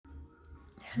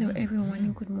Hello,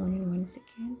 everyone. Good morning once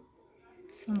again.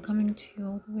 So, I'm coming to you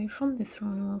all the way from the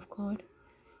throne room of God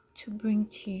to bring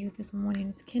to you this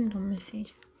morning's kingdom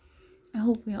message. I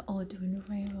hope we are all doing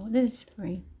very well. Let us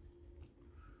pray.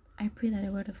 I pray that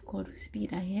the word of God will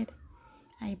speed ahead.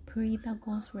 I pray that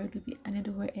God's word will be honored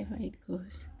wherever it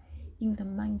goes. In the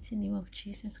mighty name of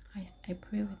Jesus Christ, I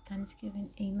pray with thanksgiving.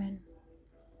 Amen.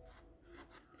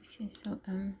 Okay, so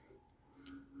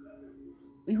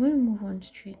we will move on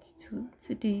straight to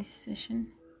today's session.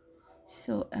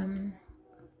 So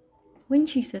when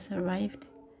Jesus arrived,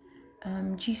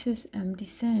 Jesus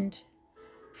discerned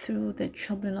through the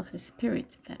troubling of his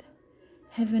spirit that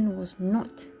heaven was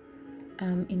not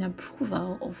in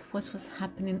approval of what was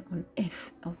happening on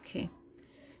earth. Okay,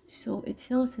 so it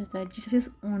tells us that Jesus'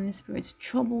 own spirit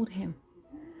troubled him.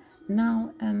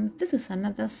 Now, this is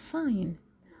another sign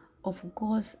of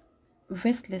God's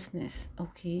restlessness.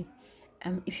 Okay,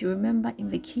 if you remember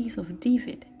in the case of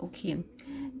David, okay,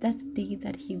 that day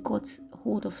that he got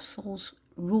hold of Saul's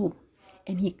robe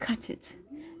and he cut it,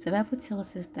 the Bible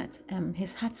tells us that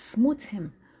his heart smote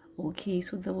him. Okay,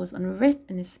 so there was unrest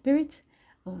in his spirit.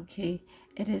 Okay,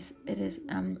 it is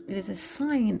a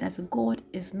sign that God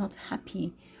is not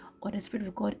happy, or the spirit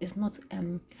of God is not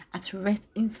at rest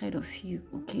inside of you.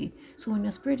 Okay, so when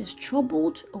your spirit is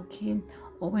troubled, okay,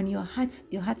 or when your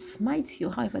heart smites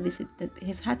you, however they said that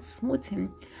his heart smote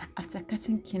him after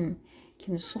cutting King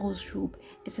Saul's robe,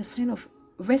 it's a sign of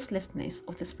restlessness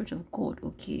of the spirit of God.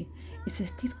 Okay, it's a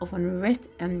state of unrest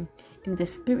in the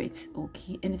spirit.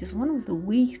 Okay, and it is one of the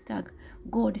ways that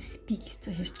God speaks to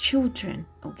his children.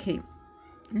 Okay,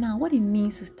 now what it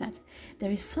means is that there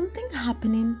is something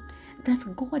happening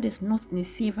that God is not in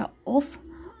favor of.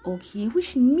 Okay,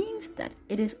 which means that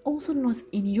it is also not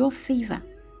in your favor.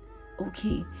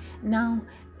 Okay, now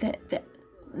the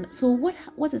so what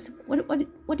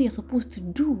you're supposed to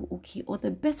do, okay, or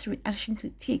the best reaction to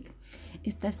take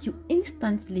is that you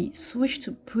instantly switch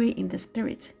to pray in the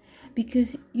spirit,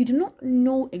 because you do not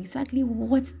know exactly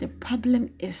what the problem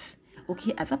is,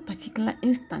 okay, at that particular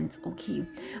instant. Okay,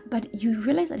 but you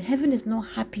realize that heaven is not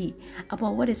happy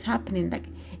about what is happening. Like,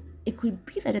 it could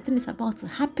be that the thing is about to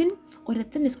happen or the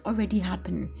thing is already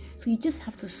happening. So you just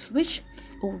have to switch,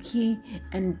 okay,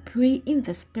 and pray in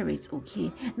the spirit.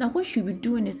 Okay, now what you be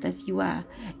doing is that you are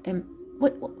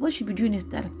what should be doing is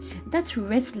that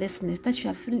restlessness that you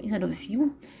are feeling inside of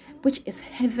you, which is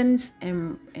heaven's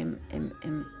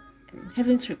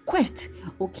request,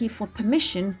 okay, for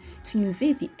permission to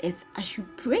invade the earth. As you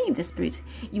pray in the spirit,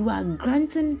 you are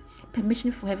granting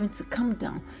permission for heaven to come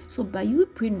down. So by you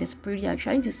praying in the spirit, you are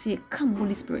trying to say, come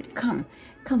Holy Spirit, come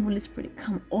Holy Spirit,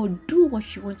 come, or do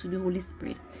what you want to do, Holy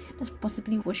Spirit. That's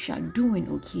possibly what you are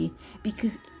doing. Okay,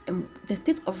 because the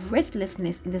state of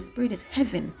restlessness in the spirit is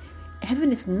heaven.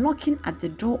 Heaven is knocking at the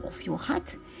door of your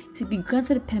heart to be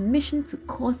granted permission to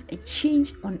cause a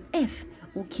change on earth.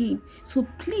 Okay, so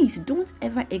please don't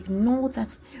ever ignore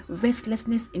that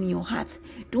restlessness in your heart.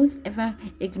 Don't ever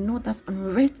ignore that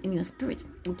unrest in your spirit.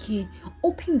 Okay,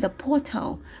 open the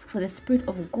portal for the spirit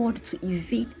of God to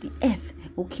invade the earth.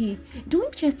 Okay,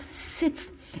 don't just sit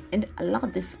and allow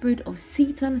the spirit of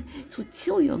Satan to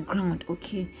till your ground.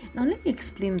 Okay, now let me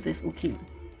explain this. Okay,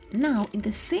 now in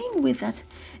the same way that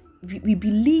we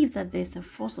believe that there's a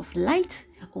force of light,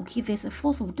 okay, there's a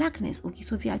force of darkness. Okay,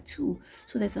 so there are two.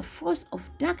 So there's a force of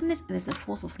darkness and there's a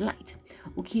force of light.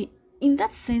 Okay, in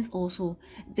that sense also,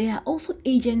 there are also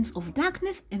agents of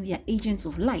darkness and there are agents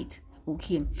of light.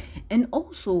 Okay, and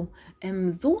also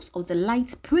those of the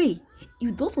light pray.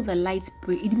 If those of the light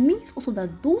pray, it means also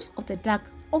that those of the dark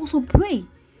also pray.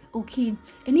 Okay,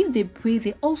 and if they pray,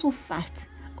 they also fast.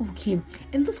 Okay,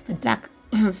 and those of the dark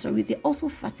sorry, they also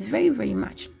fast very, very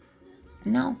much.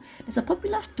 Now, there's a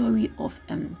popular story of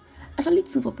actually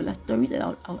two popular stories that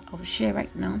I'll share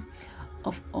right now,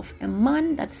 of a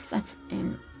man that sat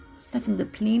in the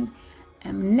plane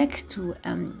next to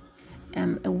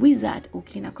a wizard.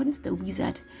 Okay, and according to the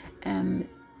wizard,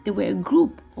 they were a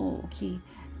group, okay,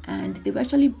 and they were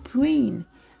actually praying.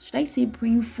 Should I say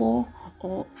praying for,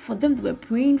 or for them they were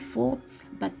praying for,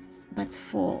 but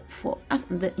for us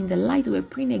in the light, they were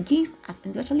praying against us,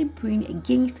 and they were actually praying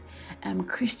against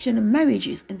Christian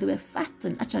marriages, and they were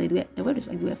fasting. Actually, the word is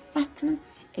like they were fasting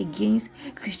against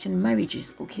Christian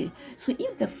marriages. Okay, so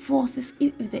if the forces,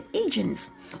 if the agents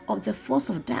of the force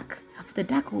of the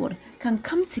dark world can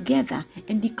come together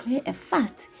and declare a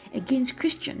fast against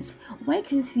Christians, why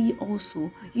can't we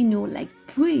also, like,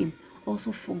 pray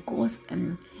also for God's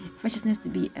righteousness to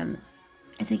be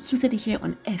executed here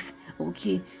on earth?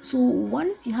 Okay, so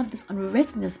once you have this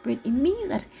unrest in the spirit, it means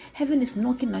that heaven is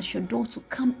knocking at your door to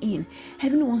come in.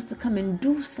 Heaven wants to come and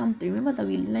do something. Remember that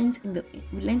we learned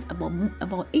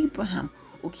about Abraham.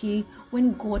 Okay,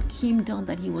 when God came down,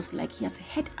 that he was like, he has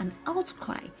had an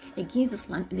outcry against this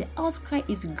land, and the outcry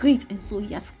is great, and so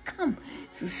he has come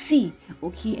to see.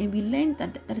 Okay, and we learned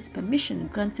that is permission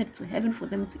granted to heaven for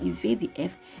them to invade the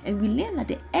earth, and we learned that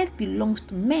the earth belongs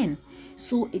to men.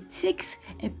 So it takes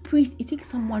a priest, it takes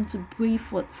someone to pray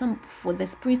for the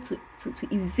spirit to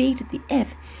invade the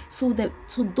earth. So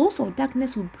those of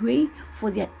darkness will pray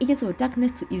for their agents of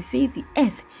darkness to invade the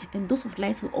earth, and those of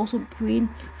light will also pray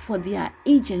for their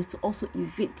agents to also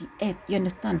invade the earth. You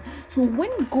understand? So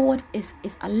when God is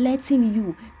alerting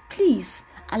you, please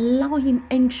allow him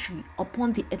entry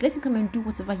upon the earth. Let him come and do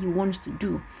whatever he wants to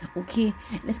do. Okay,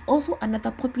 there's also another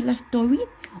popular story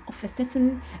of a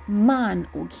certain man.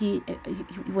 Okay,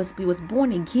 he was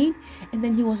born again, and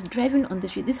then he was driving on the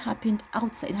street. This happened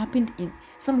outside. It happened in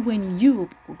somewhere in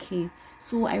Europe. Okay,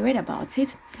 so I read about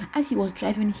it. As he was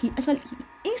driving, he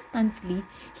instantly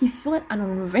felt an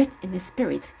unrest in his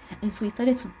spirit, and so he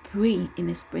started to pray in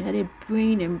his spirit. He started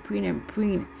praying and praying and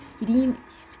praying. He didn't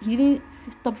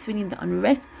stop feeling the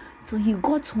unrest till he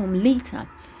got home later,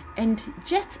 and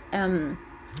just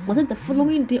was it the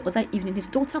following day or that evening, his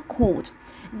daughter called.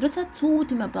 The daughter told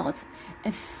him about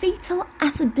a fatal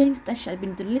accident that she had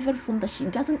been delivered from, that she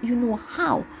doesn't even know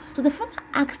how. So the father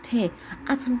asked her,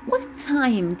 at what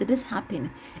time did this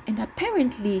happen? And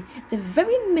apparently the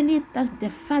very minute that the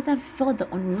father felt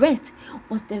the unrest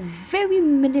was the very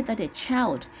minute that the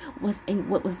child was in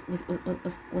what was the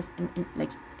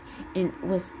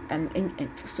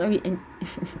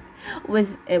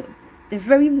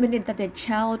very minute that the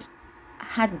child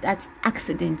had that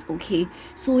accident. Okay,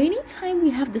 so anytime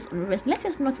we have this unrest, let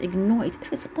us not ignore it.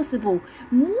 If it's possible,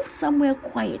 move somewhere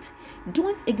quiet.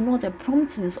 Don't ignore the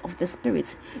promptings of the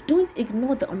spirit. Don't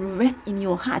ignore the unrest in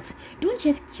your heart. Don't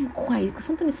just keep quiet, because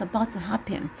something is about to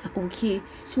happen. Okay,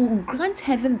 so grant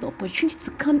heaven the opportunity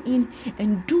to come in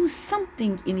and do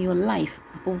something in your life.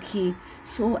 Okay,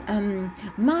 so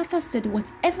Martha said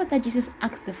whatever that Jesus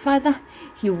asked the Father,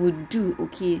 he would do.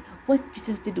 Okay, what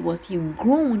Jesus did was he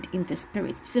groaned in the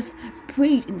spirit. Jesus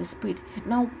prayed in the spirit.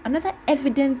 Now, another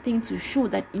evident thing to show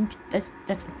that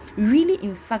that really,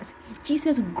 in fact,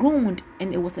 Jesus groaned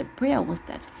and it was a prayer was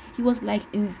that he was like,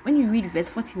 when you read verse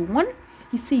 41,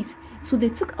 he says, so they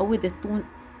took away the stone,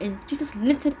 and Jesus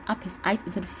lifted up his eyes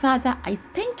and said, Father, I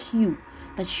thank you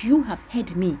that you have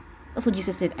heard me. That's what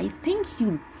Jesus said. I thank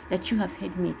you that you have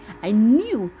heard me. I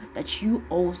knew that you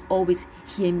always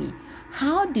hear me.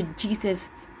 How did Jesus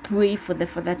pray for the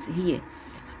Father to hear?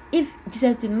 If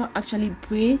Jesus did not actually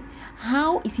pray,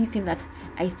 how is he saying that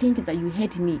I thank you that you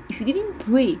heard me? If you didn't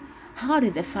pray, how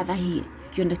did the Father hear?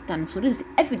 You understand? So this is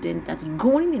evident that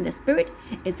groaning in the spirit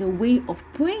is a way of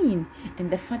praying, and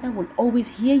the Father will always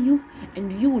hear you,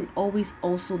 and you will always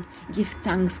also give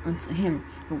thanks unto him.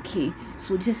 Okay,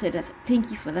 so Jesus said that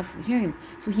thank you for that, for hearing.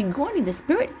 So he groaned in the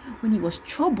spirit when he was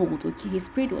troubled. Okay, his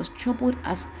spirit was troubled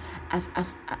as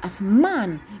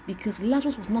man, because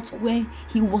Lazarus was not where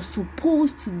he was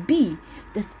supposed to be.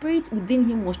 The spirit within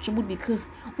him was troubled because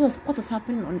what was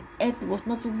happening on earth was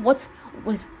not what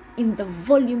was in the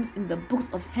volumes, in the books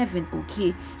of heaven.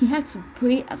 Okay, he had to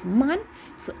pray as man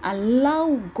to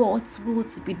allow God's will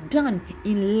to be done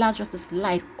in Lazarus'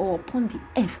 life or upon the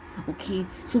earth. Okay,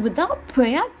 so without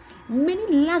prayer, many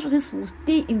Lazaruses will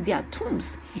stay in their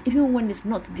tombs even when it's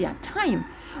not their time.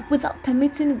 Without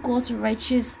permitting God's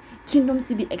righteous kingdom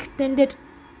to be extended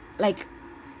like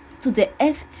to the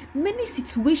earth, many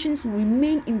situations will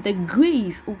remain in the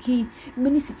grave. Okay,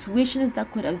 many situations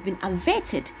that could have been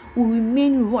averted will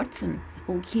remain rotten.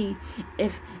 Okay,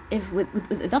 if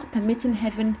without permitting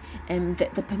heaven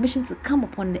the permission to come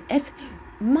upon the earth,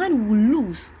 man will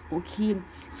lose. Okay,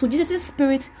 so Jesus'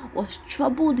 spirit was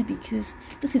troubled because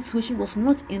the situation was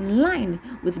not in line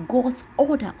with God's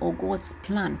order or God's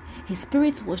plan. His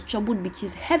spirit was troubled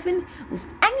because heaven was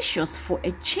anxious for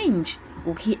a change.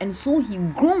 Okay, and so he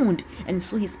groaned, and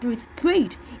so his spirit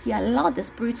prayed. He allowed the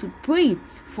spirit to pray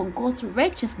for God's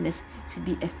righteousness to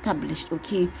be established.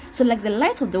 Okay, so like the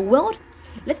light of the world,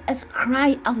 let us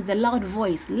cry out with a loud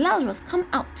voice, Lazarus, come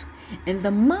out. And the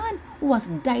man who has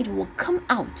died will come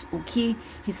out. Okay,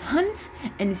 his hands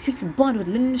and feet bound with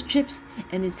linen strips,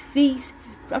 and his face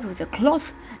wrapped with a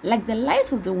cloth. Like the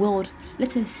light of the world,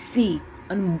 let us say,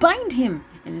 unbind him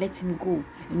and let him go,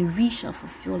 and we shall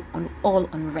fulfill on all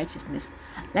unrighteousness.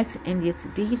 I'd like to end here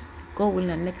today. God will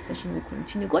in our next session will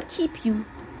continue. God keep you,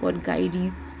 God guide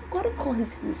you, God will call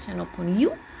his face shine upon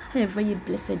you. Have a very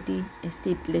blessed day and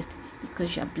stay blessed,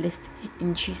 because you are blessed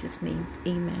in Jesus' name.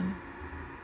 Amen.